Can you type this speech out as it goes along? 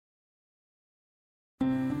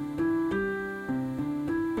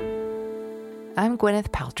I'm Gwyneth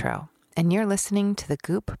Paltrow, and you're listening to the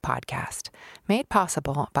Goop podcast, made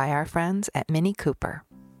possible by our friends at Mini Cooper.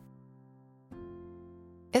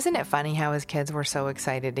 Isn't it funny how as kids we're so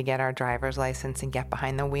excited to get our driver's license and get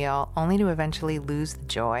behind the wheel, only to eventually lose the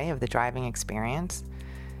joy of the driving experience?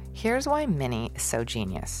 Here's why Mini is so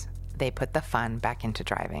genius. They put the fun back into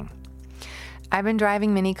driving. I've been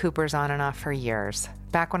driving Mini Coopers on and off for years,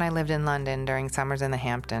 back when I lived in London during summers in the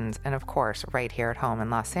Hamptons, and of course right here at home in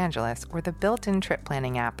Los Angeles, where the built-in trip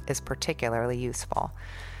planning app is particularly useful.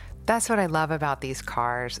 That's what I love about these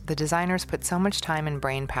cars. The designers put so much time and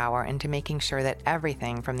brain power into making sure that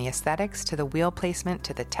everything from the aesthetics to the wheel placement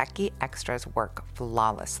to the techie extras work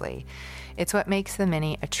flawlessly. It's what makes the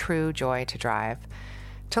Mini a true joy to drive.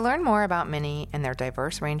 To learn more about Mini and their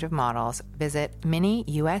diverse range of models, visit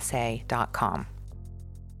miniusa.com.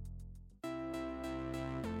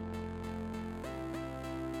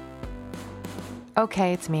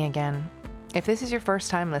 Okay, it's me again. If this is your first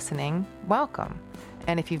time listening, welcome.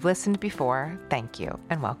 And if you've listened before, thank you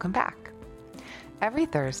and welcome back. Every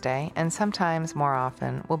Thursday, and sometimes more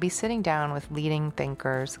often, we'll be sitting down with leading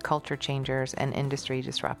thinkers, culture changers, and industry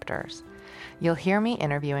disruptors. You'll hear me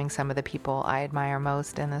interviewing some of the people I admire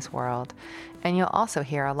most in this world, and you'll also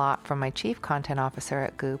hear a lot from my Chief Content Officer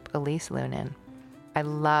at Goop, Elise Lunin. I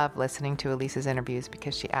love listening to Elise's interviews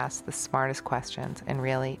because she asks the smartest questions and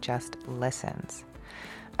really just listens.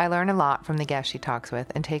 I learn a lot from the guests she talks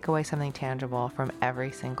with and take away something tangible from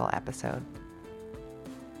every single episode.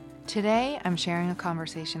 Today, I'm sharing a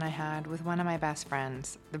conversation I had with one of my best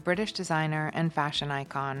friends, the British designer and fashion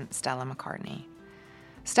icon, Stella McCartney.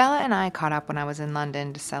 Stella and I caught up when I was in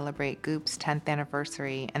London to celebrate Goop's 10th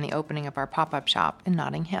anniversary and the opening of our pop-up shop in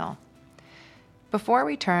Notting Hill. Before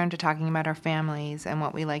we turned to talking about our families and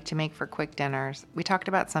what we like to make for quick dinners, we talked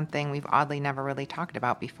about something we've oddly never really talked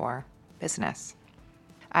about before: business.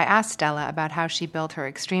 I asked Stella about how she built her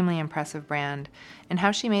extremely impressive brand and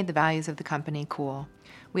how she made the values of the company cool.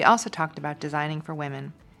 We also talked about designing for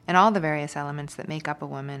women and all the various elements that make up a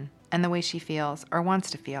woman and the way she feels or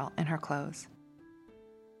wants to feel in her clothes.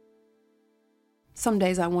 Some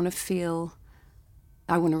days I want to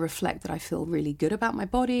reflect that I feel really good about my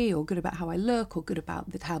body or good about how I look or good about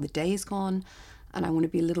how the day's gone. And I want to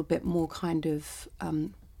be a little bit more kind of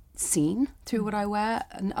seen through what I wear.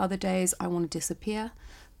 And other days I want to disappear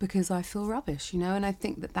because I feel rubbish, and I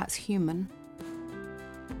think that that's human.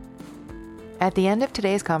 At the end of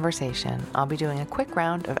today's conversation, I'll be doing a quick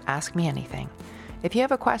round of Ask Me Anything. If you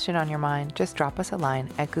have a question on your mind, just drop us a line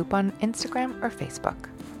at Goop on Instagram or Facebook.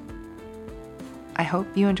 I hope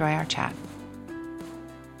you enjoy our chat.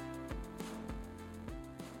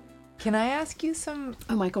 Can I ask you some...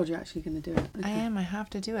 Oh my God, you're actually going to do it. Okay. I am. I have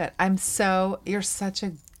to do it. You're such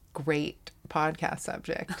a great podcast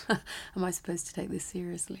subject. Am I supposed to take this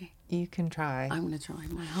seriously? You can try. I'm going to try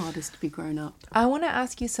my hardest to be grown up. I want to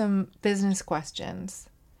ask you some business questions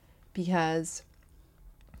because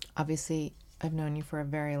obviously I've known you for a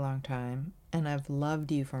very long time and I've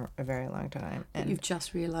loved you for a very long time. And you've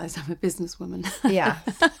just realised I'm a businesswoman. Yeah.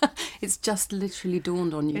 It's just literally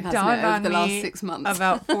dawned on you, It hasn't dawned it, over on the me last 6 months.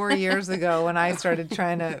 About 4 years ago when I started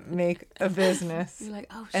trying to make a business. You're like,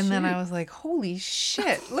 oh, and shoot. then I was like, holy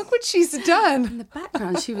shit, look what she's done. In the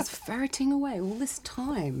background, she was ferreting away all this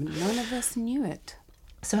time. None of us knew it.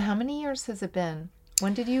 So how many years has it been?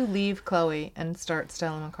 When did you leave Chloe and start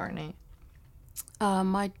Stella McCartney?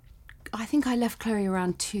 I think I left Chloe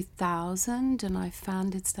around 2000 and I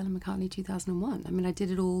founded Stella McCartney 2001. I mean, I did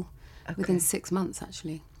it all within 6 months,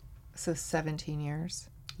 actually. So 17 years.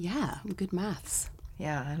 Yeah, good maths.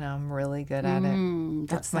 Yeah, I know. I'm really good at it.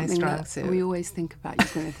 That's my strong suit. We always think about you,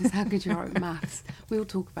 Gwyneth, is how good you are at maths. We all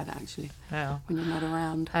talk about it, actually, when you're not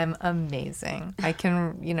around. I'm amazing. I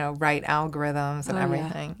can, write algorithms and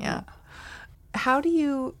everything. Yeah. How do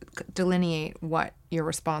you delineate what your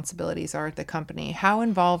responsibilities are at the company? How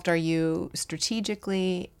involved are you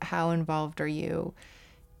strategically? How involved are you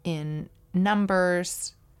in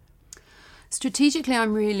numbers? Strategically,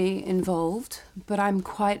 I'm really involved, but I'm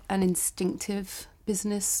quite an instinctive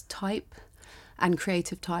business type and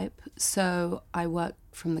creative type. So I work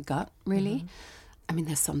from the gut, really. Mm-hmm. I mean,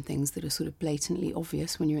 there's some things that are sort of blatantly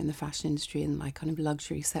obvious when you're in the fashion industry and my kind of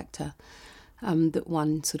luxury sector. That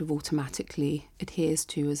one sort of automatically adheres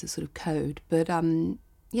to as a sort of code. But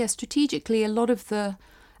strategically, a lot of the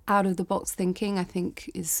out-of-the-box thinking, I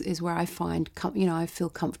think, is where I find, I feel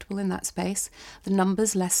comfortable in that space. The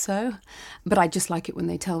numbers, less so. But I just like it when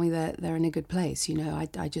they tell me they're in a good place.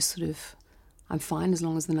 I just sort of, I'm fine as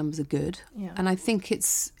long as the numbers are good. Yeah. And I think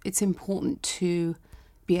it's important to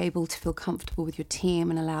be able to feel comfortable with your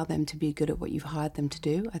team and allow them to be good at what you've hired them to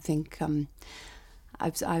do. I think...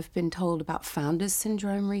 I've been told about founders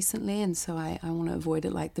syndrome recently, and so I want to avoid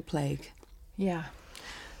it like the plague. Yeah.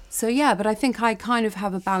 So yeah, but I think I kind of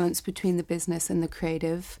have a balance between the business and the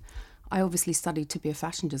creative. I obviously studied to be a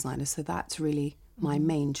fashion designer, so that's really my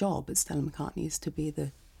main job at Stella McCartney, is to be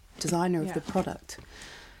the designer of the product.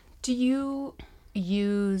 Do you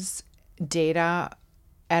use data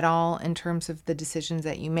at all in terms of the decisions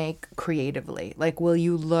that you make creatively? Like, will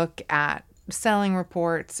you look at selling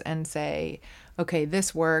reports and say, okay,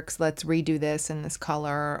 this works, let's redo this in this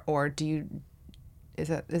color? Or do you, is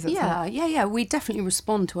it Yeah. We definitely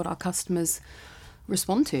respond to what our customers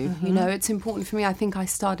respond to. You know, it's important for me. I think I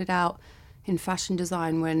started out in fashion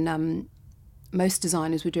design when most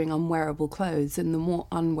designers were doing unwearable clothes, and the more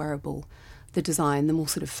unwearable the design, the more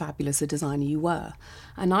sort of fabulous a designer you were.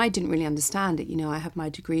 And I didn't really understand it. You know, I had my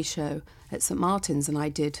degree show at St. Martin's and I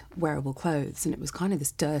did wearable clothes, and it was kind of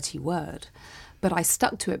this dirty word. But I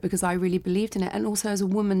stuck to it because I really believed in it. And also as a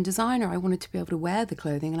woman designer, I wanted to be able to wear the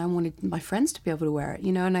clothing, and I wanted my friends to be able to wear it,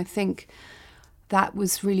 you know, and I think that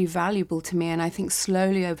was really valuable to me. And I think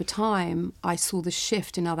slowly over time, I saw the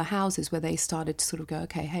shift in other houses where they started to sort of go,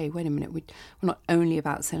 okay, hey, wait a minute, we're not only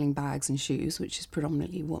about selling bags and shoes, which is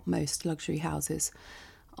predominantly what most luxury houses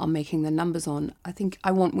are making their numbers on. I think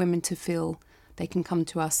I want women to feel they can come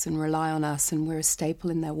to us and rely on us, and we're a staple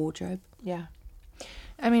in their wardrobe. Yeah.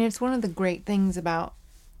 I mean, it's one of the great things about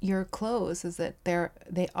your clothes is that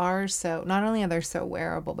they are so, not only are they so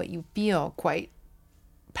wearable, but you feel quite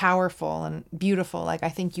powerful and beautiful. Like, I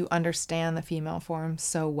think you understand the female form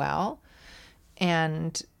so well,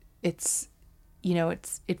 and it's, you know,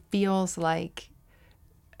 it feels like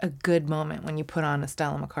a good moment when you put on a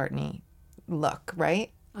Stella McCartney look, right?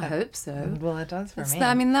 I hope so. Well, it does for me.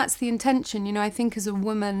 I mean, that's the intention. You know, I think as a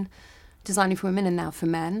woman designing for women and now for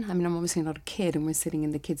men, I mean, I'm obviously not a kid, and we're sitting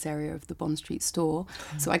in the kids area of the Bond Street store,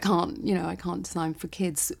 so I can't design for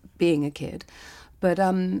kids being a kid. But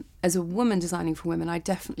as a woman designing for women, I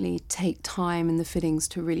definitely take time in the fittings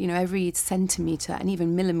to really, you know, every centimetre and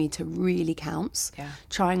even millimetre really counts. Yeah.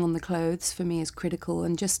 Trying on the clothes for me is critical,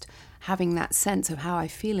 and just having that sense of how I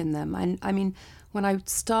feel in them. And I mean, when I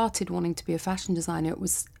started wanting to be a fashion designer, it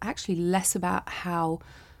was actually less about how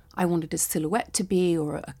I wanted a silhouette to be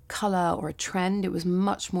or a colour or a trend. It was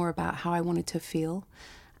much more about how I wanted to feel,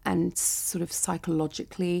 and sort of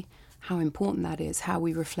psychologically how important that is, how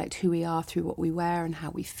we reflect who we are through what we wear and how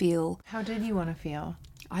we feel. How did you want to feel?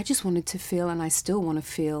 I just wanted to feel, and I still want to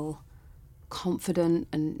feel, confident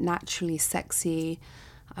and naturally sexy.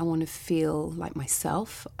 I want to feel like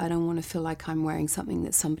myself. I don't want to feel like I'm wearing something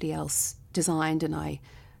that somebody else designed and I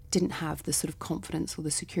didn't have the sort of confidence or the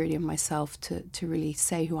security in myself to really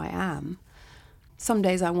say who I am. Some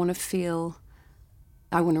days I want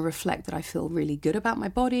to reflect that I feel really good about my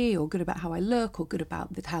body, or good about how I look, or good about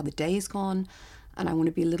how the day's gone. And I want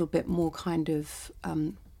to be a little bit more kind of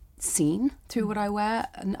seen through what I wear.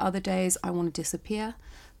 And other days I want to disappear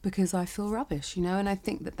because I feel rubbish, you know. And I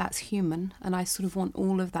think that that's human. And I sort of want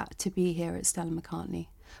all of that to be here at Stella McCartney.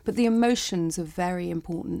 But the emotions are very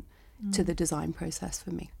important to the design process for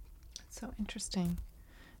me. So interesting.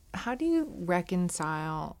 How do you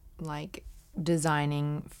reconcile, like,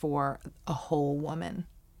 designing for a whole woman?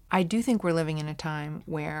 I do think we're living in a time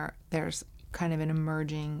where there's kind of an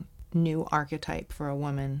emerging new archetype for a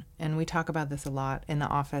woman, and we talk about this a lot in the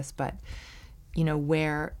office, but, you know,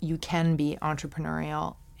 where you can be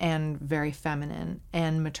entrepreneurial and very feminine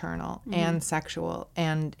and maternal and sexual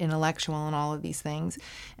and intellectual and all of these things.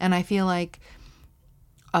 And I feel like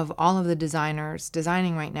of all of the designers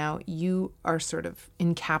designing right now, you are sort of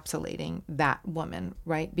encapsulating that woman,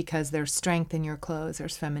 right? Because there's strength in your clothes,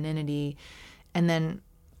 there's femininity, and then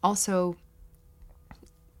also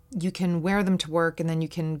you can wear them to work, and then you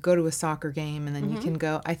can go to a soccer game, and then you can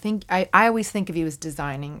go. I think I always think of you as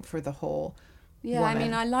designing for the whole woman. I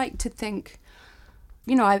mean, I like to think,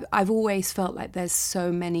 you know, I've always felt like there's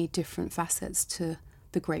so many different facets to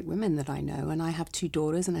the great women that I know, and I have 2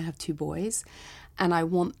 daughters and I have 2 boys, and I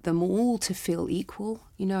want them all to feel equal.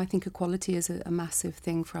 You know, I think equality is a massive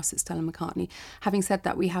thing for us at Stella McCartney. Having said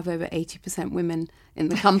that, we have over 80% women in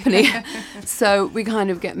the company. So we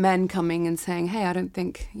kind of get men coming and saying, hey, I don't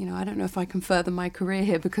know if I can further my career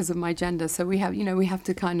here because of my gender. So we have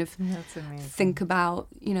to kind of think about,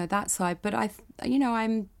 you know, that side. But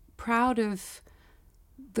I'm proud of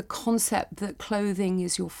the concept that clothing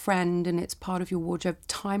is your friend and it's part of your wardrobe.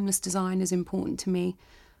 Timeless design is important to me.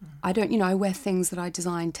 I wear things that I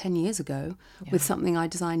designed 10 years ago with something I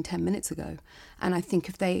designed 10 minutes ago. And I think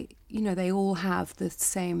if they all have the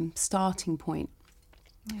same starting point,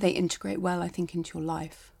 they integrate well, I think, into your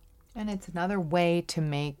life. And it's another way to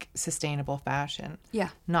make sustainable fashion. Yeah.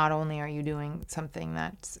 Not only are you doing something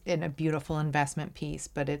that's in a beautiful investment piece,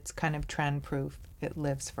 but it's kind of trend proof. It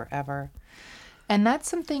lives forever. And that's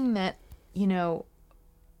something that, you know,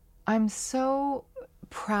 I'm so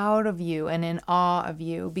proud of you and in awe of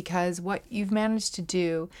you, because what you've managed to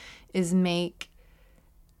do is make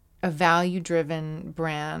a value-driven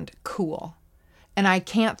brand cool. And I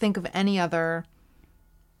can't think of any other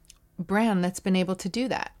brand that's been able to do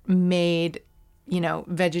that. Made, you know,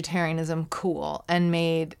 vegetarianism cool and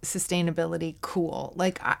made sustainability cool.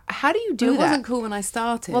 Like, how do you do that? It wasn't cool when I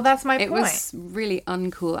started. Well, that's my point. It was really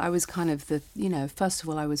uncool. I was kind of the, you know, first of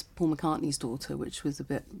all, I was Paul McCartney's daughter, which was a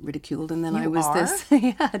bit ridiculed. And then I was this,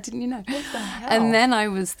 yeah, didn't you know? What the hell? And then I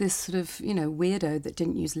was this sort of, you know, weirdo that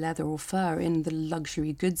didn't use leather or fur in the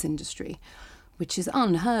luxury goods industry, which is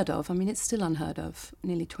unheard of. I mean, it's still unheard of,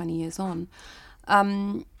 nearly 20 years on.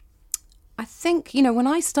 I think, you know, when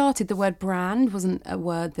I started, the word brand wasn't a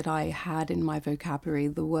word that I had in my vocabulary.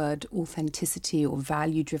 The word authenticity or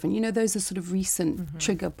value driven, you know, those are sort of recent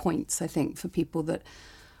trigger points, I think, for people that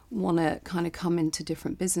want to kind of come into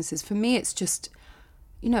different businesses. For me, it's just,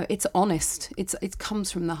 you know, it's honest. It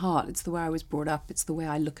comes from the heart. It's the way I was brought up. It's the way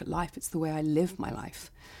I look at life. It's the way I live my life.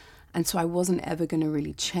 And so I wasn't ever going to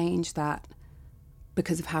really change that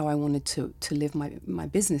because of how I wanted to live my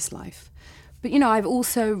business life. But, you know, I've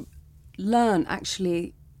also learn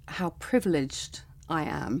actually how privileged I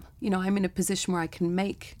am. You know, I'm in a position where I can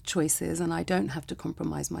make choices and I don't have to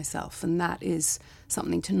compromise myself. And that is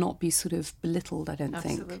something to not be sort of belittled, I don't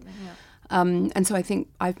think. Absolutely, yeah. And so I think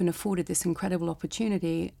I've been afforded this incredible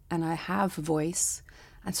opportunity and I have a voice.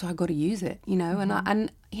 And so I've got to use it, you know.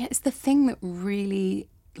 And yeah, it's the thing that really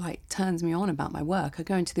like turns me on about my work. I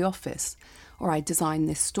go into the office or I design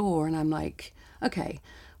this store and I'm like, okay,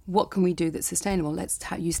 what can we do that's sustainable? Let's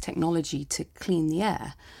use technology to clean the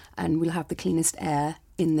air, and we'll have the cleanest air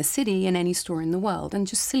in the city in any store in the world. And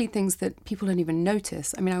just silly things that people don't even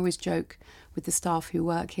notice. I mean, I always joke with the staff who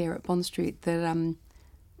work here at Bond Street that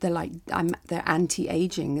they're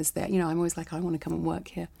anti-aging. As they're, you know, I'm always like, I want to come and work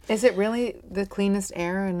here. Is it really the cleanest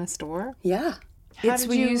air in a store? Yeah.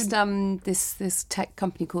 We used this tech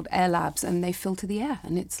company called Air Labs, and they filter the air,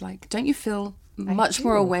 and it's like, don't you feel much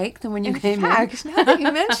more awake than when you came in? Now that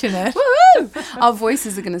you mention it. Woohoo! Our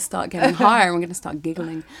voices are going to start getting higher and we're going to start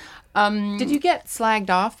giggling. Did you get slagged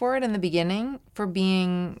off for it in the beginning for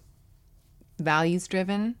being values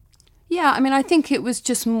driven? Yeah, I mean, I think it was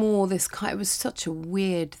just more this kind, it was such a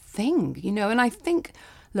weird thing, you know, and I think,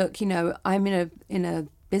 look, you know, I'm in a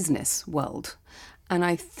business world. And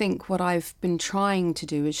I think what I've been trying to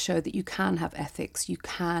do is show that you can have ethics, you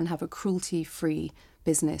can have a cruelty-free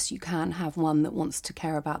business, you can have one that wants to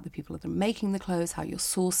care about the people that are making the clothes, how you're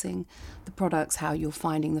sourcing the products, how you're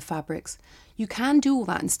finding the fabrics. You can do all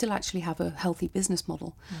that and still actually have a healthy business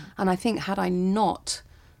model. And I think had I not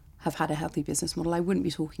have had a healthy business model, I wouldn't be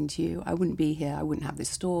talking to you, I wouldn't be here, I wouldn't have this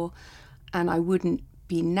store, and I wouldn't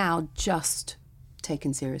be now just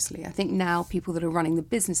taken seriously. I think now people that are running the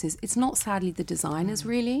businesses, it's not sadly the designers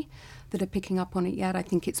really that are picking up on it yet. I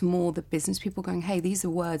think it's more the business people going, hey, these are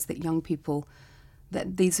words that young people,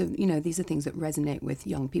 that these are things that resonate with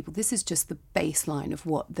young people. This is just the baseline of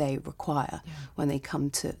what they require when they come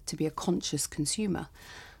to be a conscious consumer.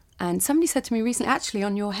 And somebody said to me recently, actually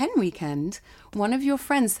on your hen weekend, one of your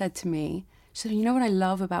friends said to me, she said, you know what I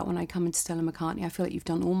love about when I come into Stella McCartney? I feel like you've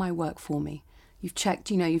done all my work for me. You've checked,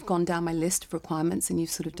 you know, you've gone down my list of requirements and you've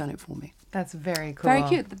sort of done it for me. That's very cool. Very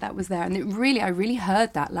cute that was there. And I really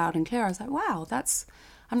heard that loud and clear. I was like, wow,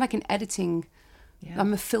 I'm like an editing,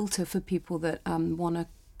 I'm a filter for people that want to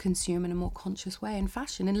consume in a more conscious way in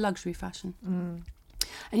fashion, in luxury fashion.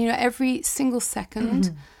 And, you know, every single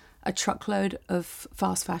second, a truckload of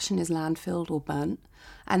fast fashion is landfilled or burnt.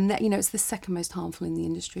 And that, you know, it's the second most harmful in the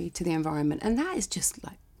industry to the environment. And that is just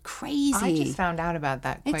like crazy. I just found out about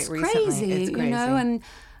that quite recently. It's crazy, you know,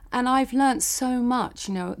 and I've learnt so much.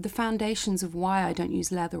 You know, the foundations of why I don't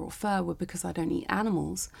use leather or fur were because I don't eat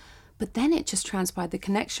animals. But then it just transpired the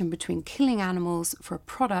connection between killing animals for a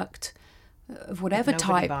product of whatever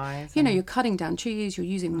type. You know, you're cutting down trees, you're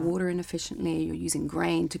using water inefficiently, you're using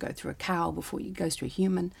grain to go through a cow before it goes to a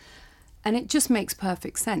human. And it just makes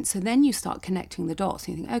perfect sense. So then you start connecting the dots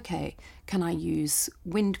and you think, okay, can I use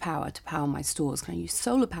wind power to power my stores? Can I use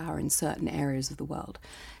solar power in certain areas of the world?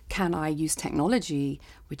 Can I use technology,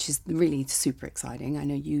 which is really super exciting? I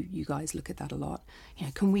know you guys look at that a lot. You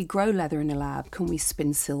know, can we grow leather in a lab? Can we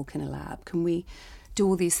spin silk in a lab? Can we do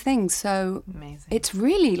all these things? So amazing. It's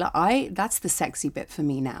really like that's the sexy bit for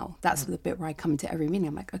me now. That's the bit where I come into every meeting.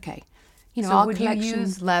 I'm like, okay, You know, so our would collection... you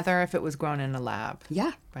use leather if it was grown in a lab?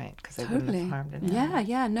 Yeah. Right, because they wouldn't have harmed an Yeah, animal.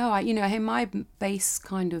 yeah. No, you know, hey, my base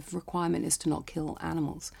kind of requirement is to not kill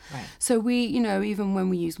animals. Right. So we, you know, even when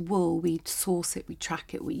we use wool, we source it, we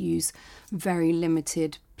track it, we use very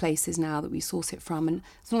limited places now that we source it from. And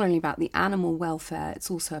it's not only about the animal welfare, it's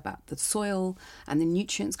also about the soil and the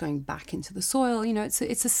nutrients going back into the soil. You know, it's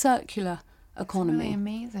a circular economy. It's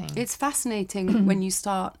really amazing. It's fascinating when you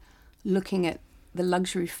start looking at the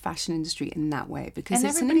luxury fashion industry in that way, because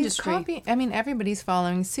it's an industry. Everybody's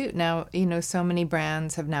following suit now. You know, so many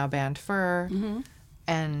brands have now banned fur,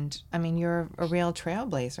 and I mean, you're a real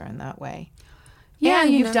trailblazer in that way. Yeah,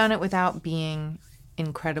 and you you've know. done it without being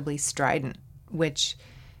incredibly strident, which,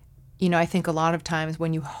 you know, I think a lot of times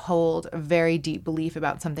when you hold a very deep belief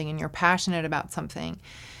about something and you're passionate about something,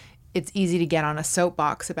 it's easy to get on a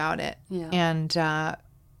soapbox about it. Yeah. And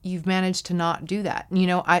you've managed to not do that. You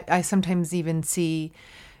know, I sometimes even see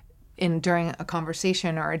during a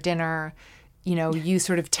conversation or a dinner, you know, you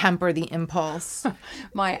sort of temper the impulse.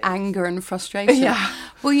 My anger and frustration. Yeah.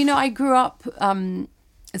 Well, you know, I grew up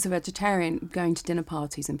as a vegetarian, going to dinner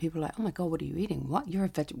parties, and people were like, "Oh my God, what are you eating? What? You're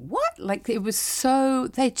a what?" Like, it was so,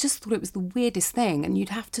 they just thought it was the weirdest thing, and you'd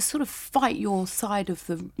have to sort of fight your side of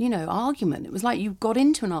the, you know, argument. It was like you got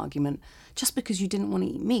into an argument just because you didn't want to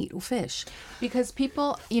eat meat or fish. Because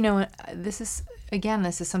people, you know, this is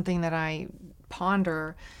something that I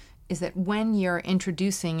ponder, is that when you're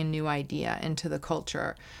introducing a new idea into the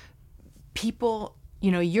culture, people, you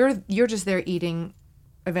know, you're just there eating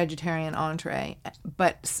a vegetarian entree,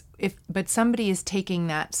 but somebody is taking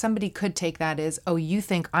that, somebody could take that as, oh, you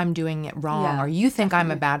think I'm doing it wrong, or you think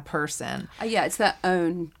I'm a bad person. Yeah, it's their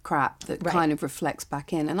own crap that kind of reflects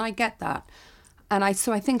back in, and I get that. And I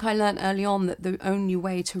think I learned early on that the only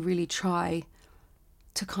way to really try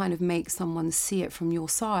to kind of make someone see it from your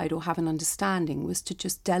side or have an understanding was to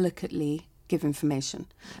just delicately give information,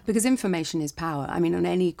 because information is power. I mean, on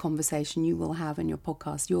any conversation you will have in your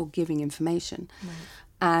podcast, you're giving information. Right.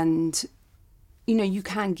 And, you know, you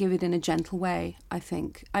can give it in a gentle way, I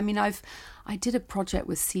think. I mean, I did a project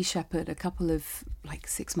with Sea Shepherd a couple of,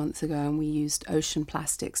 6 months ago, and we used ocean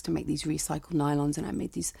plastics to make these recycled nylons, and I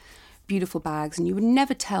made these beautiful bags, and you would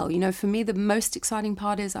never tell. You know, for me, the most exciting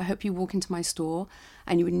part is I hope you walk into my store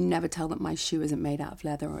and you would never tell that my shoe isn't made out of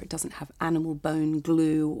leather, or it doesn't have animal bone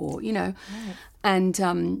glue, or, you know. Right.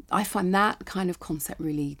 And I find that kind of concept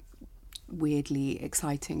really weirdly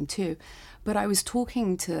exciting too. But I was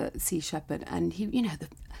talking to Sea Shepherd, and he, you know,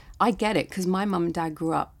 I get it, because my mum and dad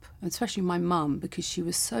grew up, especially my mum, because she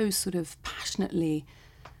was so sort of passionately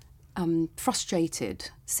frustrated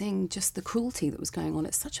seeing just the cruelty that was going on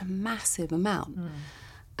at such a massive amount.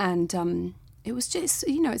 And it was just,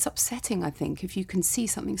 you know, it's upsetting, I think, if you can see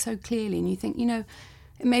something so clearly and you think, you know,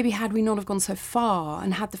 maybe had we not have gone so far,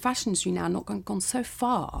 and had the fashion industry now not gone so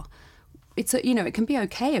far, it's you know, it can be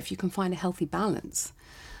okay if you can find a healthy balance.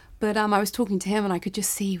 But I was talking to him, and I could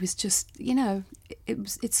just see he was just, you know,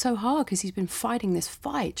 it's so hard, because he's been fighting this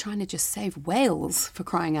fight, trying to just save whales, for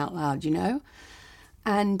crying out loud, you know.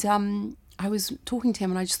 And I was talking to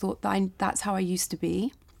him, and I just thought that's how I used to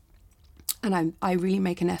be. And I really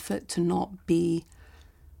make an effort to not be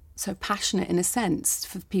so passionate, in a sense,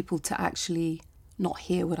 for people to actually not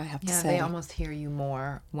hear what I have to say. Yeah, they almost hear you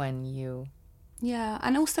more when you... Yeah,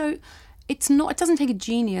 and also... it doesn't take a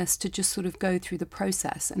genius to just sort of go through the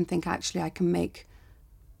process and think, actually, I can make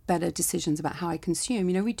better decisions about how I consume.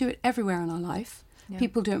 You know, we do it everywhere in our life. Yeah.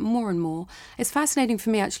 People do it more and more. It's fascinating for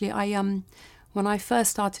me, actually. When I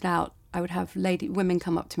first started out, I would have women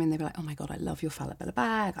come up to me, and they'd be like, "Oh my God, I love your Falabella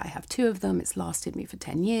bag. I have 2 of them. It's lasted me for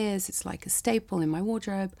 10 years. It's like a staple in my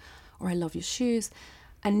wardrobe." Or, "I love your shoes."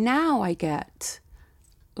 And now I get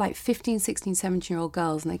 15, 16, 17-year-old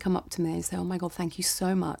girls, and they come up to me and say, "Oh my God, thank you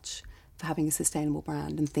so much for having a sustainable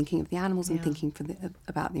brand and thinking of the animals and thinking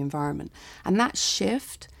about the environment." And that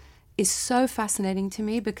shift is so fascinating to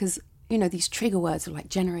me, because, you know, these trigger words are like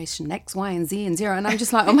generation X, Y, and Z and 0. And I'm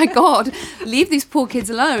just like, oh my God, leave these poor kids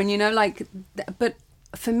alone, you know, but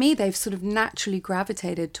for me, they've sort of naturally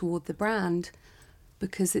gravitated toward the brand,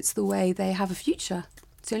 because it's the way they have a future.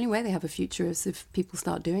 It's the only way they have a future, is if people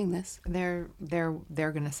start doing this. They're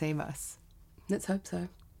going to save us. Let's hope so.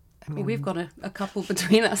 I mean, well, we've got a couple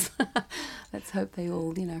between us. Let's hope they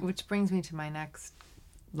all, you know. Which brings me to my next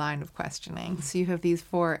line of questioning. So you have these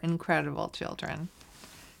 4 incredible children,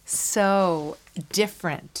 so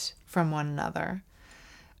different from one another.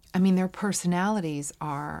 I mean, their personalities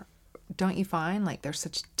are, don't you find, like, they're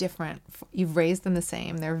such different? You've raised them the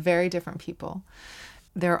same. They're very different people.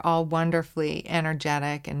 They're all wonderfully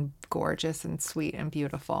energetic and gorgeous and sweet and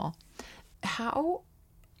beautiful. How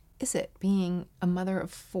is it being a mother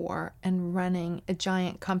of 4 and running a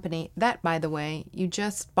giant company that, by the way, you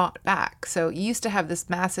just bought back? So you used to have this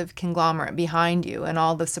massive conglomerate behind you and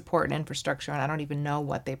all the support and infrastructure, and I don't even know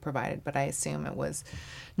what they provided, but I assume it was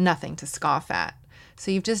nothing to scoff at.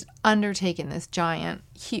 So you've just undertaken this giant,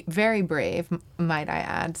 very brave, might I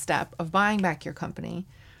add, step of buying back your company,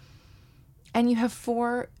 and you have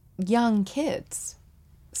 4 young kids.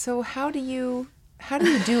 So how do you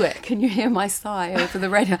do it? Can you hear my sigh over the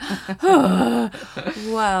radio?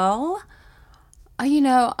 Well,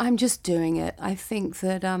 I'm just doing it. I think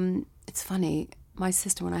that it's funny. My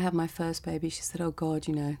sister, when I had my first baby, she said, "Oh God,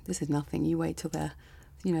 this is nothing. You wait till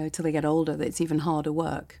they get older. That it's even harder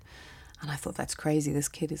work." And I thought, that's crazy. This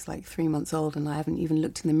kid is like 3 months old, and I haven't even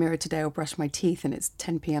looked in the mirror today or brushed my teeth, and it's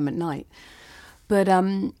 10 p.m. at night. But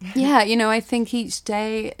I think each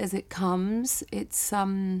day as it comes, it's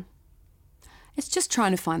just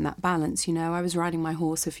trying to find that balance. I was riding my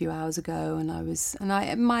horse a few hours ago, and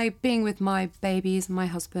my being with my babies and my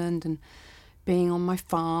husband and being on my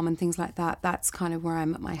farm and things like that, that's kind of where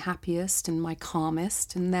I'm at my happiest and my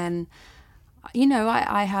calmest. And then,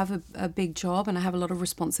 I have a big job and I have a lot of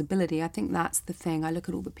responsibility. I think that's the thing. I look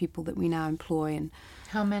at all the people that we now employ, and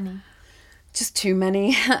how many? Just too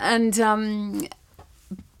many. And, and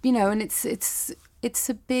it's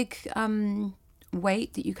a big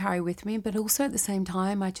weight that you carry with me, but also at the same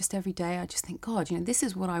time, every day I just think, God, this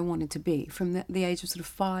is what I wanted to be from the age of sort of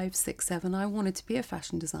 5, 6, 7. I wanted to be a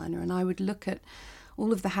fashion designer, and I would look at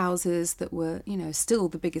all of the houses that were, still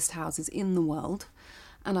the biggest houses in the world,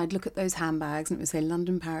 and I'd look at those handbags and it would say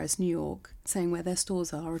London, Paris, New York, saying where their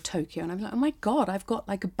stores are, or Tokyo, and I'd be like, oh my God, I've got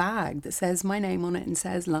like a bag that says my name on it and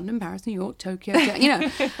says London, Paris, New York, Tokyo,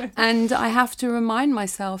 and I have to remind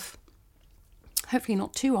myself, hopefully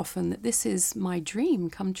not too often, that this is my dream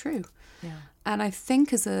come true. Yeah. And I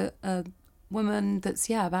think as a woman that's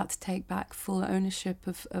about to take back full ownership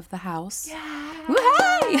of the house. Yeah.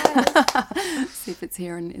 Woo-hey! See if it's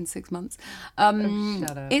here in 6 months.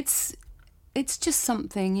 Shut up. It's just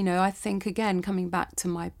something, I think, again, coming back to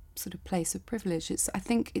my sort of place of privilege, I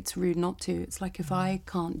think it's rude not to. It's like, if I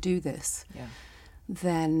can't do this,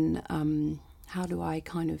 then how do I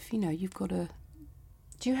kind of, you've got to...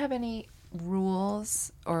 Do you have any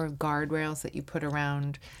rules or guardrails that you put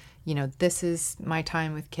around, this is my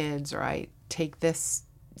time with kids, or I take this,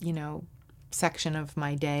 section of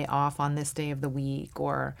my day off on this day of the week,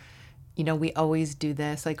 or, we always do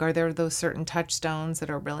this? Like, are there those certain touchstones that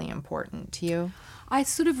are really important to you? I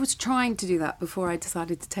sort of was trying to do that before I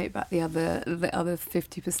decided to take back the other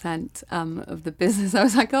 50% of the business. I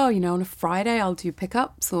was like, on a Friday I'll do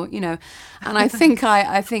pickups, or and I think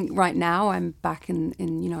I think right now I'm back in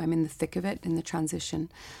I'm in the thick of it, in the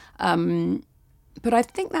transition. But I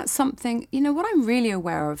think that's something, what I'm really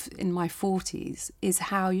aware of in my 40s is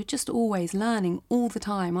how you're just always learning all the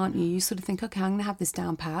time, aren't you? You sort of think, okay, I'm going to have this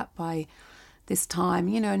down pat by this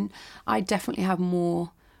time, and I definitely have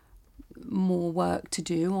more work to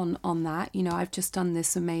do on that. I've just done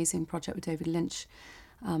this amazing project with David Lynch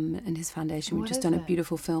and his foundation. We've just done a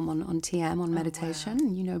beautiful film on TM, on meditation.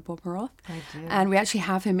 Wow. Bob Roth. I do. And we actually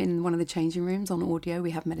have him in one of the changing rooms on audio.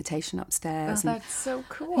 We have meditation upstairs. Oh, that's so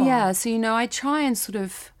cool. Yeah, so, I try and sort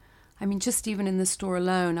of, just even in the store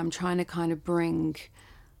alone, I'm trying to kind of bring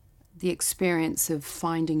the experience of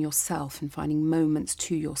finding yourself and finding moments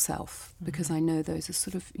to yourself, because I know those are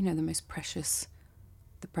sort of, the most precious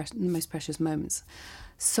moments.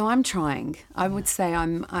 So I'm trying. I would say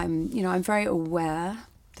I'm very aware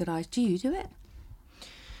that do you do it?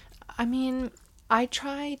 I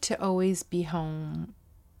try to always be home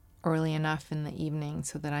early enough in the evening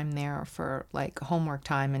so that I'm there for like homework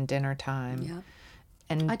time and dinner time. Yeah.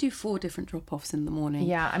 And I do 4 different drop-offs in the morning.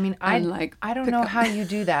 Yeah, I don't know how you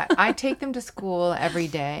do that. I take them to school every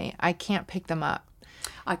day. I can't pick them up.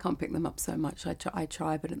 I can't pick them up so much. I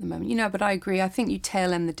try, but at the moment, but I agree. I think you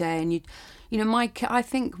tail end the day, and I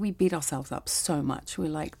think we beat ourselves up so much. We're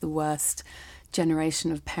like the worst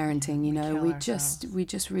generation of parenting. We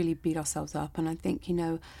just really beat ourselves up. And I think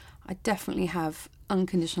I definitely have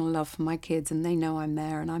unconditional love for my kids, and they know I'm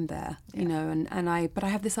there and I'm there. But I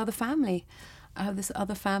have this other family. I have this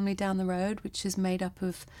other family down the road, which is made up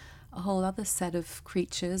of a whole other set of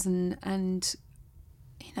creatures, and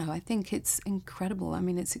I think it's incredible.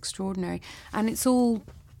 It's extraordinary. And it's all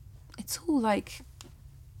like,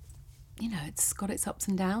 it's got its ups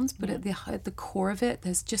and downs, but at the core of it,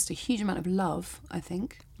 there's just a huge amount of love, I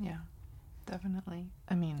think. Yeah, definitely.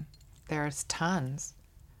 There's tons.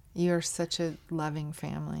 You're such a loving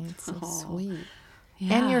family. It's so sweet.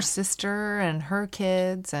 Yeah. And your sister and her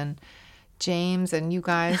kids and James and you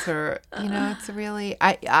guys are, it's really,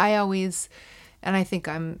 I always And I think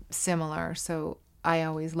I'm similar. So I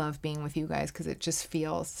always love being with you guys because it just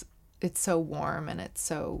feels, it's so warm and it's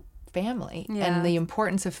so family. Yeah. And the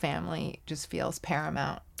importance of family just feels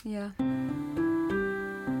paramount. Yeah.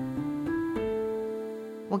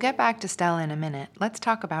 We'll get back to Stella in a minute. Let's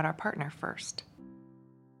talk about our partner first.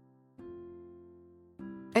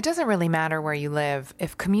 It doesn't really matter where you live.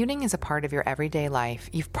 If commuting is a part of your everyday life,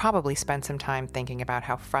 you've probably spent some time thinking about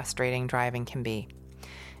how frustrating driving can be.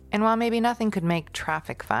 And while maybe nothing could make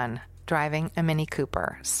traffic fun, driving a Mini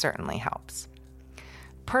Cooper certainly helps.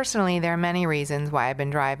 Personally, there are many reasons why I've been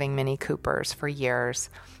driving Mini Coopers for years.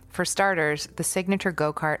 For starters, the signature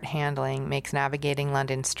go-kart handling makes navigating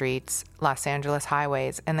London streets, Los Angeles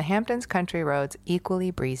highways, and the Hamptons country roads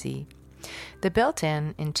equally breezy. The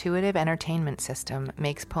built-in, intuitive entertainment system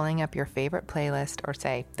makes pulling up your favorite playlist or,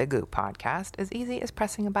 say, the Goop podcast as easy as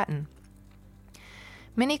pressing a button.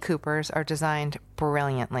 Mini Coopers are designed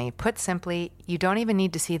brilliantly. Put simply, you don't even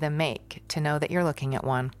need to see the make to know that you're looking at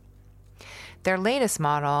one. Their latest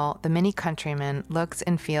model, the Mini Countryman, looks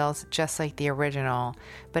and feels just like the original,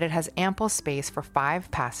 but it has ample space for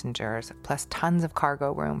 5 passengers, plus tons of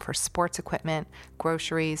cargo room for sports equipment,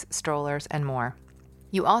 groceries, strollers, and more.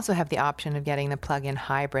 You also have the option of getting the plug-in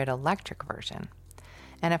hybrid electric version.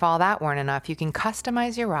 And if all that weren't enough, you can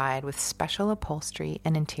customize your ride with special upholstery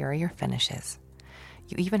and interior finishes.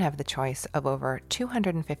 You even have the choice of over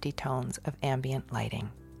 250 tones of ambient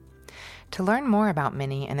lighting. To learn more about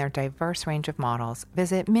Mini and their diverse range of models,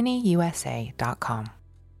 visit miniusa.com.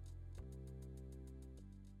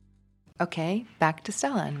 Okay, back to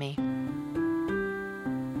Stella and me.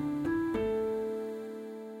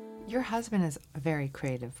 Your husband is a very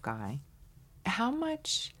creative guy. How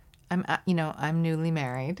much... I'm newly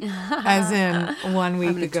married, as in 1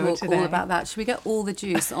 week ago today. All about that. Should we get all the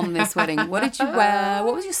juice on this wedding? What did you wear?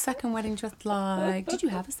 What was your second wedding dress like? Did you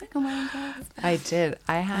have a second wedding dress? I did.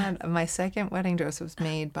 I had my second wedding dress was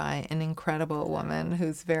made by an incredible woman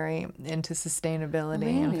who's very into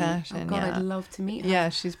sustainability and fashion. Oh God, I'd love to meet her. Yeah,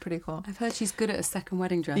 she's pretty cool. I've heard she's good at a second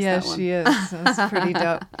wedding dress. Yeah, that one. she is. That's pretty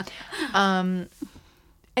dope.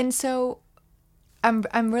 And so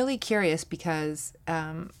I'm really curious because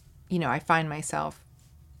I find myself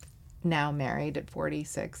now married at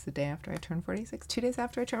 46, the day after I turn 46, 2 days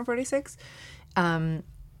after I turn 46, and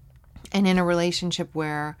in a relationship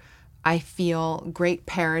where I feel great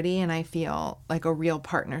parity and I feel like a real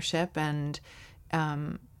partnership, and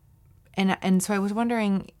so I was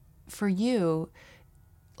wondering, for you,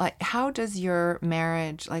 like, how does your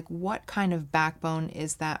marriage, like, what kind of backbone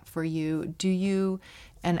is that for you? Do you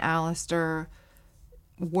and Alistair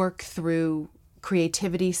work through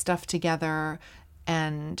creativity stuff together,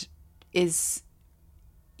 and is,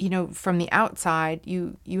 from the outside,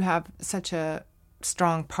 you have such a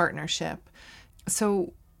strong partnership.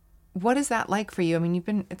 So what is that like for you? I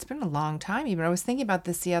mean, it's been a long time even. I was thinking about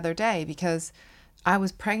this the other day because I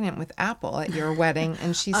was pregnant with Apple at your wedding,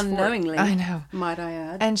 and she's unknowingly. I know, might I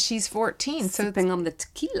add, and she's 14. So sipping on the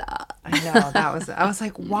tequila. I know I was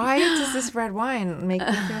like, why does this red wine make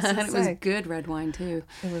me feel so and it sick? was good red wine too.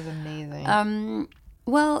 It was amazing.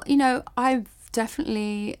 Well, I've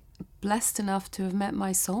definitely blessed enough to have met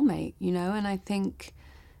my soulmate, and I think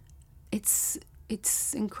it's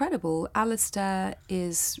incredible. Alistair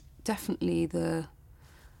is definitely the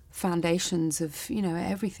foundations of,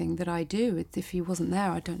 everything that I do. If he wasn't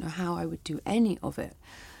there, I don't know how I would do any of it.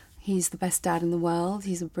 He's the best dad in the world.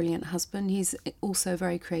 He's a brilliant husband. He's also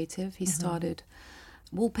very creative. He started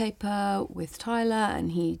wallpaper with Tyler,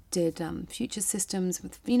 and he did future systems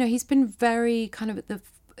with, he's been very kind of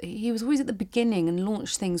he was always at the beginning and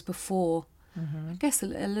launched things before, I guess a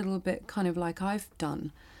little bit kind of like I've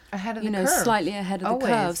done. Ahead of the curve. Slightly ahead of the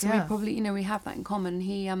curve. So yeah. we probably, we have that in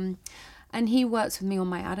common. And he works with me on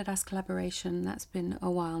my Adidas collaboration. That's been a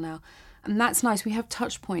while now. And that's nice. We have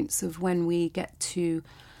touch points of when we get to,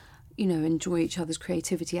 enjoy each other's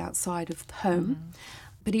creativity outside of home.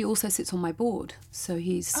 But he also sits on my board. So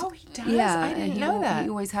he's... Oh, he does? Yeah. I didn't know that. He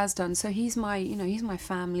always has done. So he's my, he's my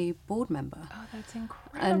family board member. Oh, that's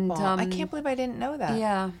incredible. And, I can't believe I didn't know that.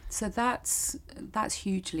 Yeah. So that's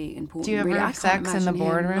hugely important. Do you ever have sex in the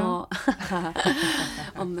boardroom?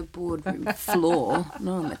 On the boardroom floor,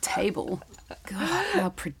 not on the table. God, how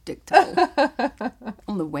predictable.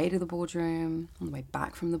 On the way to the boardroom, on the way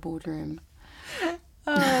back from the boardroom.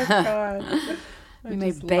 Oh, God. We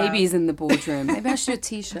made babies in the boardroom. Maybe I should do a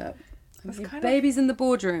T-shirt. Babies in the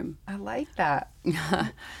boardroom. I like that.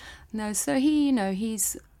 No, so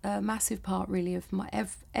he's a massive part, really, of my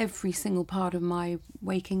every single part of my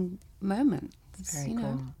waking moment. It's, very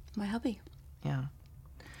cool. My hubby. Yeah.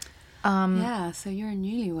 Yeah, so you're a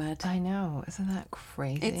newlywed. I know. Isn't that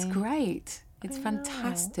crazy? It's great. It's I know.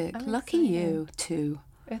 fantastic. I'm Lucky excited. you too.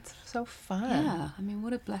 It's so fun. Yeah, I mean,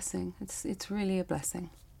 what a blessing. It's really a blessing.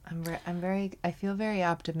 I feel very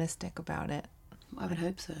optimistic about it. I would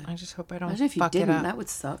hope so. I just hope I don't Imagine if you fuck it didn't. up. That would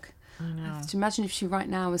suck. I know. Just imagine if she right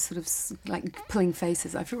now was sort of like pulling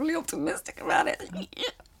faces. I feel really optimistic about it.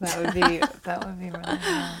 That would be really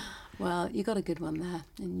nice. Well, you got a good one there,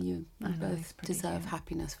 and you I know, he's both pretty deserve cute.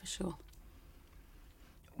 happiness for sure.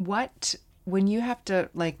 When you have to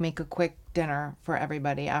like make a quick dinner for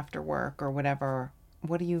everybody after work or whatever,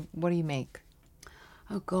 what do you make?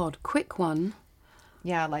 Oh God, quick one.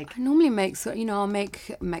 Yeah, like I normally make, I'll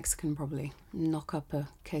make Mexican probably. Knock up a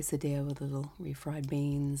quesadilla with a little refried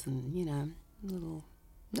beans and,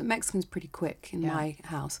 the Mexican's pretty quick in my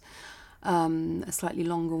house. A slightly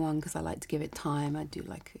longer one because I like to give it time. I do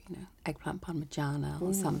like, eggplant parmigiana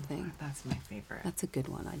or something. That's my favorite. That's a good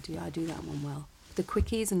one. I do that one well. The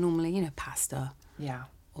quickies are normally, pasta Yeah.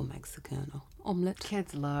 or Mexican or omelette.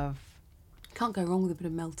 Kids love. Can't go wrong with a bit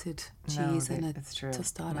of melted cheese and a it's true.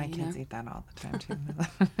 tostada. My kids eat that all the time too.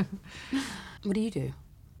 What do you do?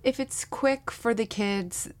 If it's quick for the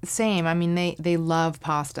kids, same. I mean, they love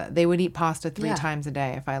pasta. They would eat pasta 3 times a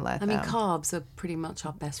day if I let them. I mean, carbs are pretty much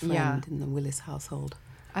our best friend in the Willis household.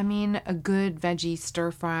 I mean, a good veggie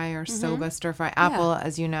stir fry or soba stir fry. Apple,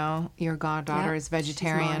 as you know, your goddaughter is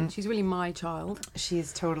vegetarian. She's really my child.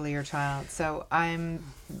 She's totally your child. So I'm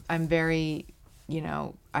very,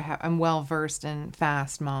 I'm well versed in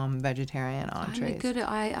fast mom vegetarian entrees.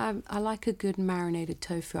 I like a good marinated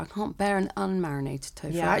tofu. I can't bear an unmarinated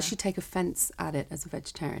tofu. Yeah. I actually take offense at it as a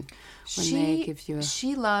vegetarian when they give you a...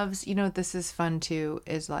 She loves, this is fun too,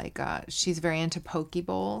 is like she's very into poke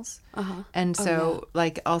bowls. And so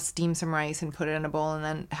like I'll steam some rice and put it in a bowl and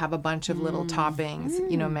then have a bunch of little toppings,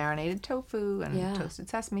 marinated tofu and toasted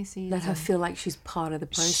sesame seeds. Let her feel like she's part of the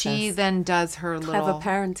process. She then does her Clever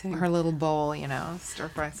parenting. her little bowl, stir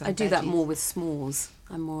fry some I do that veggies. more with s'mores.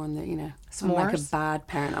 I'm more on the, I'm S'mores? like a bad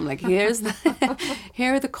parent. I'm like, here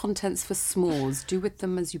are the contents for s'mores. Do with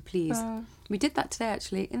them as you please. We did that today,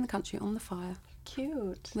 actually, in the country on the fire.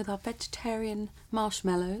 Cute. With our vegetarian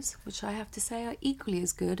marshmallows, which I have to say are equally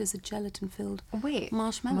as good as a gelatin-filled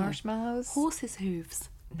marshmallow. Marshmallows? Horses' hooves.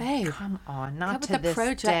 Babe. Come on, not Cover to the this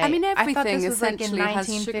project. day. I mean, I thought everything this was like in essentially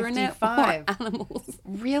has sugar in it or 1955. animals.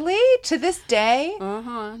 Really? To this day? A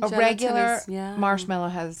Gelatin regular is- yeah. marshmallow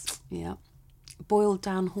has... Yeah. Boiled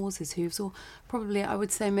down horses' hooves, or probably I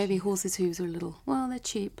would say maybe horses' hooves are a little, well, they're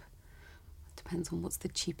cheap. Depends on what's the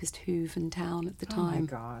cheapest hoof in town at the time. Oh my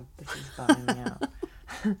God, this is bumming me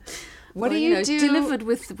out. What do you do? Delivered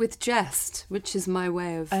with jest, which is my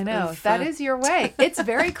way of... I know, that is your way. It's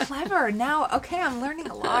very clever. Now, okay, I'm learning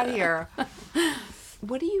a lot here.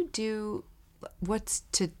 What do you do? What's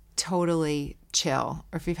to totally chill?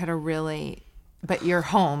 Or if you've had a really... But you're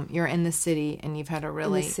home, you're in the city, and you've had a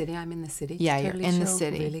really... In the city, I'm in the city. Yeah, to you're totally in the chill.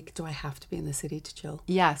 city. Really? Do I have to be in the city to chill?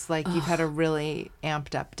 Yes, like you've had a really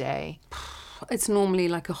amped up day. It's normally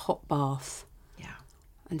like a hot bath. Yeah.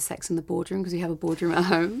 And sex in the boardroom, because we have a boardroom at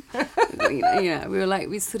home.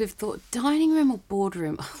 We sort of thought, dining room or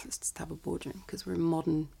boardroom? Oh, let's just have a boardroom, because we're a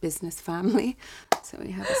modern business family. So we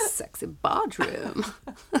have a sexy boardroom.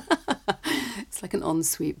 It's like an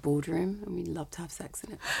ensuite boardroom, and we love to have sex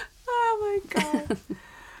in it. Oh my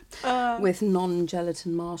God. With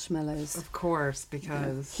non-gelatin marshmallows. Of course,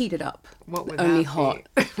 because... Heated up. What would Only that hot.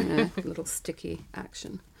 be? A little sticky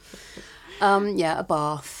action. A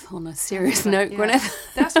bath on a serious note, Gwyneth.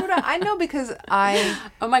 That's what I know, because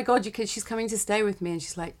Oh my God, she's coming to stay with me, and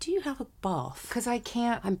she's like, do you have a bath? Because I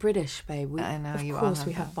can't... I'm British, babe. I know, you all Of course have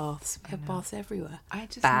we have that. baths. We have baths everywhere. I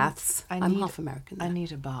just Baths. I I'm need- half American. I though.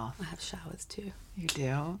 need a bath. I have showers too. You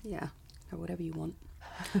do? Yeah. Or whatever you want.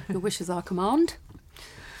 Your wish is our command.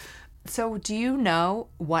 So do you know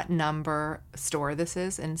what number store this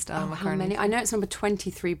is in Stella McCartney? How many? I know it's number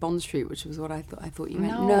 23 Bond Street, which was what I thought you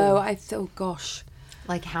meant. No. Oh gosh.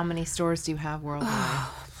 Like, how many stores do you have worldwide?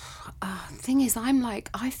 Thing is,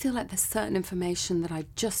 I feel like there's certain information that I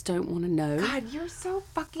just don't want to know. God, you're so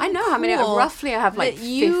fucking I know how many. cool Roughly, I have like that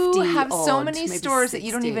you 50 have so odd, many maybe stores that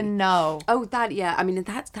you don't 60. even know. Oh, I mean,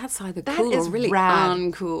 that's either That cool is or really rad.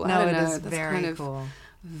 uncool. No, I don't it know. is That's very kind of cool.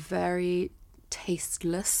 very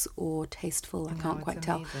tasteless or tasteful. I can't it's quite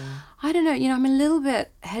tell. amazing. I don't know. I'm a little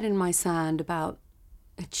bit head in my sand about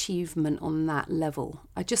achievement on that level.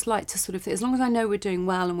 I just like to sort of, as long as I know we're doing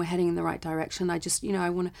well and we're heading in the right direction, I just, I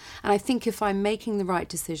want to, and I think if I'm making the right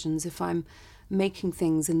decisions, if I'm making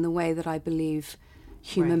things in the way that I believe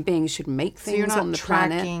human beings should make things So you're not on the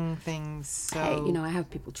planet. tracking things. So Hey, I have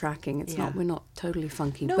people tracking. It's not, we're not totally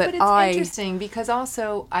funky. No, but it's interesting because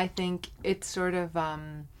also I think it's sort of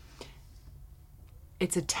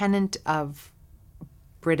it's a tenet of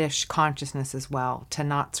British consciousness as well to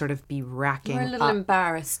not sort of be racking We're a little up.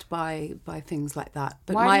 embarrassed by things like that.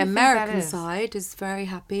 But Why my do you think that American is? side is very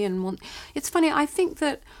happy and want. It's funny. I think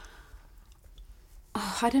that.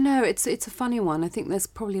 Oh, I don't know. It's a funny one. I think there's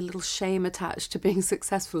probably a little shame attached to being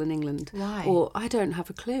successful in England. Why? Or I don't have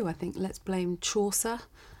a clue. I think let's blame Chaucer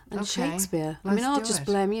and Okay, Shakespeare. I let's mean, I'll do just it.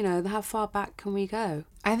 blame. How far back can we go?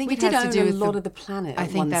 I think we it did has to own do a with lot of the planet I at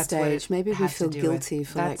think one that's what stage. it Maybe we has to feel do guilty with.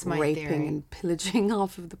 for That's my raping theory. and pillaging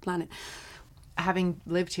half of the planet. Having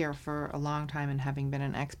lived here for a long time and having been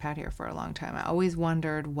an expat here for a long time, I always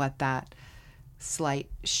wondered what that slight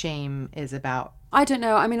shame is about. I don't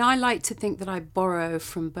know. I mean, I like to think that I borrow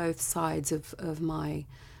from both sides of my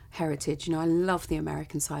heritage. I love the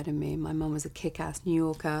American side of me. My mum was a kick-ass New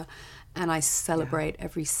Yorker, and I celebrate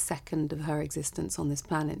every second of her existence on this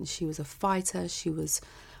planet. And she was a fighter. She was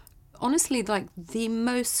honestly like the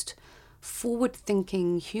most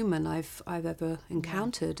forward-thinking human I've ever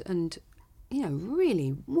encountered, and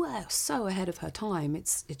really so ahead of her time.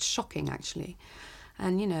 It's shocking, actually.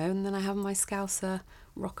 And and then I have my Scouser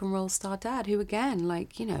rock and roll star dad, who again,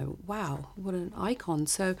 wow, what an icon.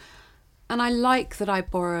 So, and I like that I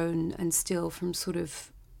borrow and steal from sort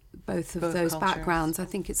of both of those cultures. Backgrounds. I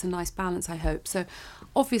think it's a nice balance, I hope. So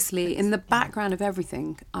obviously in the background of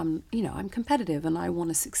everything, I'm competitive and I want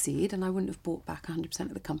to succeed, and I wouldn't have bought back 100%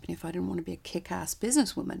 of the company if I didn't want to be a kick-ass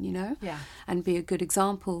businesswoman, Yeah. and be a good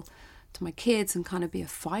example to my kids and kind of be a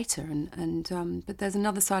fighter. And but there's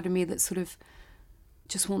another side of me that sort of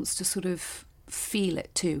just wants to sort of feel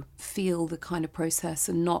it too, feel the kind of process,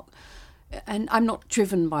 and I'm not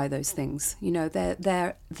driven by those things.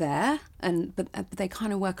 They're there, but they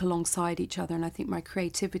kind of work alongside each other. And I think my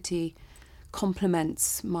creativity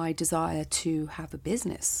complements my desire to have a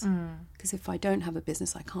business. Because if I don't have a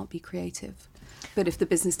business, I can't be creative. But if the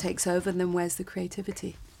business takes over, then where's the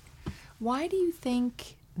creativity? Why do you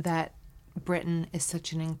think that Britain is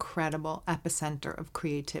such an incredible epicenter of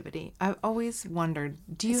creativity? I've always wondered.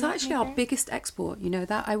 It's actually our biggest export. You know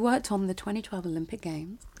that? I worked on the 2012 Olympic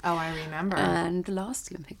Games. Oh, I remember. And the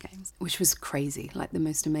last Olympic Games, which was crazy, like the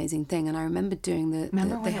most amazing thing. And I remember doing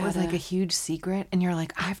Remember when it was like a huge secret, and you're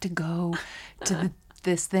like, I have to go to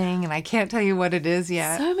this thing, and I can't tell you what it is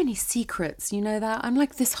yet. So many secrets, you know that? I'm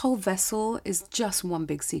like, this whole vessel is just one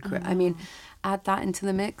big secret. I mean, add that into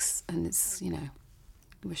the mix, and it's,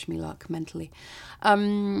 wish me luck mentally.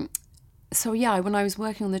 So yeah, when I was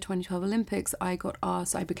working on the 2012 Olympics, I got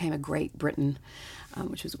asked. I became a Great Britain,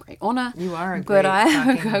 which was a great honour. You are a but great I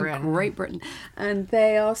am fucking a Britain. Great Britain, and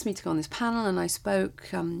they asked me to go on this panel, and I spoke,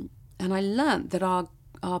 and I learnt that our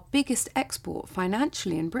biggest export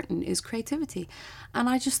financially in Britain is creativity, and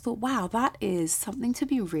I just thought, wow, that is something to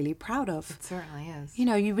be really proud of. It certainly is.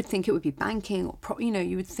 You would think it would be banking, or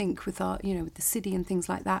you would think with our, with the city and things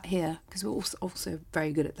like that here, because we're also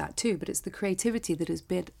very good at that too. But it's the creativity that has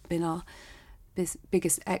been our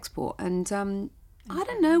biggest export, and I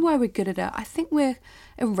don't know why we're good at it. I think we're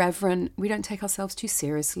irreverent. We don't take ourselves too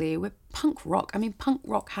seriously. We're punk rock. I mean, punk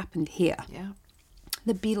rock happened here. Yeah.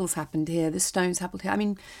 The Beatles happened here. The Stones happened here. I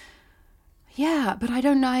mean, yeah, but I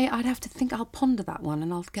don't know. I'd have to think. I'll ponder that one,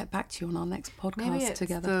 and I'll get back to you on our next podcast Maybe it's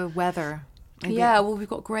together. the weather. Well, we've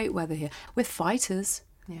got great weather here. We're fighters.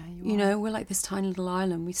 Yeah, We're like this tiny little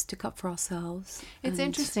island. We stick up for ourselves. It's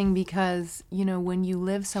interesting because, when you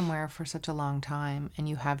live somewhere for such a long time and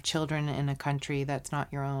you have children in a country that's not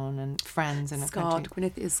your own and friends in a country.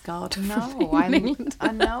 Gwyneth is scarred. No,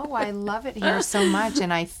 I love it here so much.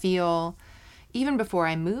 And I feel, even before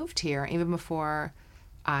I moved here, even before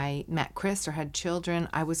I met Chris or had children,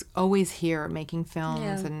 I was always here making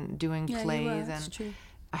films and doing plays. And true.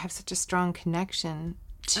 I have such a strong connection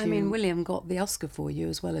to... I mean, William got the Oscar for you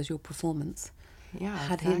as well as your performance. Yeah,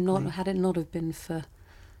 Had it not have been for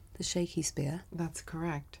the shaky spear. That's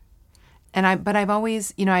correct. And I've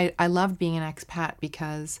always, I loved being an expat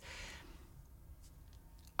because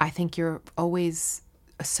I think you're always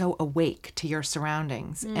so awake to your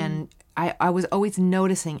surroundings. And I was always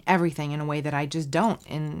noticing everything in a way that I just don't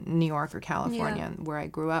in New York or California, where I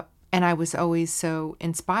grew up. And I was always so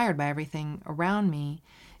inspired by everything around me.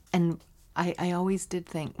 And I always did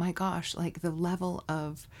think, my gosh, like the level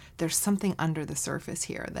of, there's something under the surface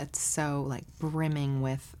here that's so like brimming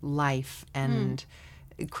with life and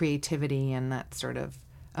creativity and that sort of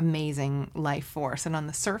amazing life force. And on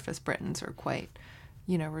the surface, Britons are quite,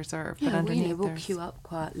 reserved. Yeah, but underneath, we'll queue up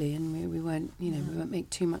quietly, and we won't, we won't make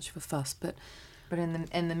too much of a fuss. But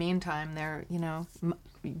in the meantime, they're,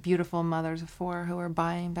 beautiful mothers of four who are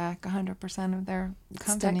buying back 100% of their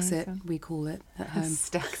company. Stexit, we call it at home.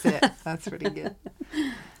 Stexit. That's pretty good.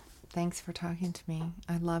 thanks for talking to me.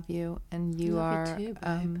 I love you. And you Love are... you too,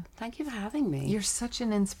 babe. Thank you for having me. You're such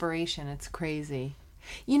an inspiration. It's crazy.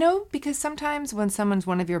 You know, because sometimes when someone's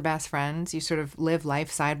one of your best friends, you sort of live life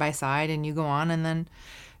side by side and you go on. And then,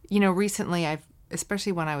 you know, recently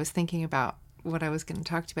especially when I was thinking about what I was going to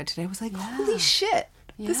talk to you about today, I was like, holy shit,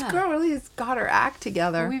 this girl really has got her act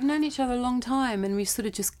together. Well, we've known each other a long time and we're sort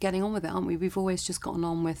of just getting on with it, aren't we? We've always just gotten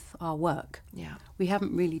on with our work. Yeah. We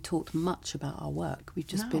haven't really talked much about our work. We've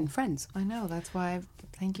just been friends. I know. That's why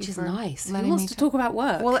thank you Which is for nice. Who letting wants me to talk about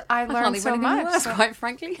work? Well, I learned so much. Worse, quite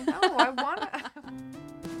frankly. No, I want to.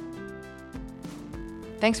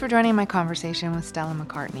 Thanks for joining my conversation with Stella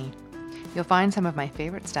McCartney. You'll find some of my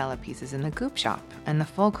favorite Stella pieces in the Goop shop and the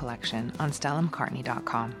full collection on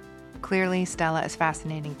StellaMcCartney.com. Clearly, Stella is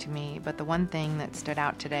fascinating to me, but the one thing that stood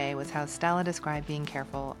out today was how Stella described being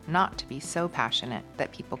careful not to be so passionate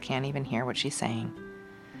that people can't even hear what she's saying.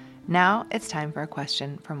 Now it's time for a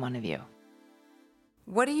question from one of you.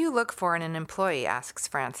 What do you look for in an employee? Asks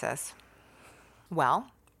Francis. Well,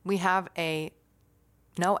 we have a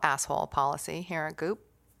no asshole policy here at Goop.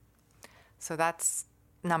 So that's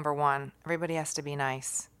number one. Everybody has to be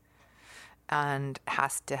nice and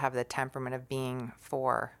has to have the temperament of being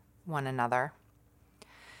for one another.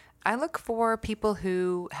 I look for people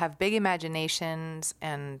who have big imaginations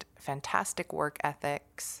and fantastic work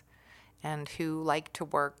ethics and who like to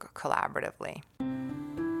work collaboratively.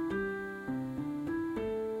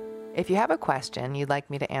 If you have a question you'd like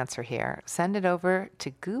me to answer here, send it over to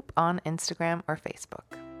Goop on Instagram or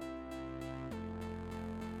Facebook.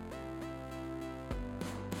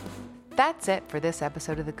 That's it for this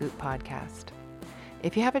episode of the Goop Podcast.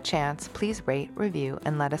 If you have a chance, please rate, review,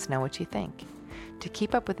 and let us know what you think. To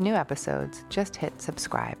keep up with new episodes, just hit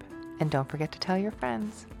subscribe. And don't forget to tell your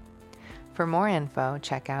friends. For more info,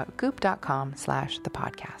 check out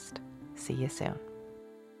goop.com/thepodcast. See you soon.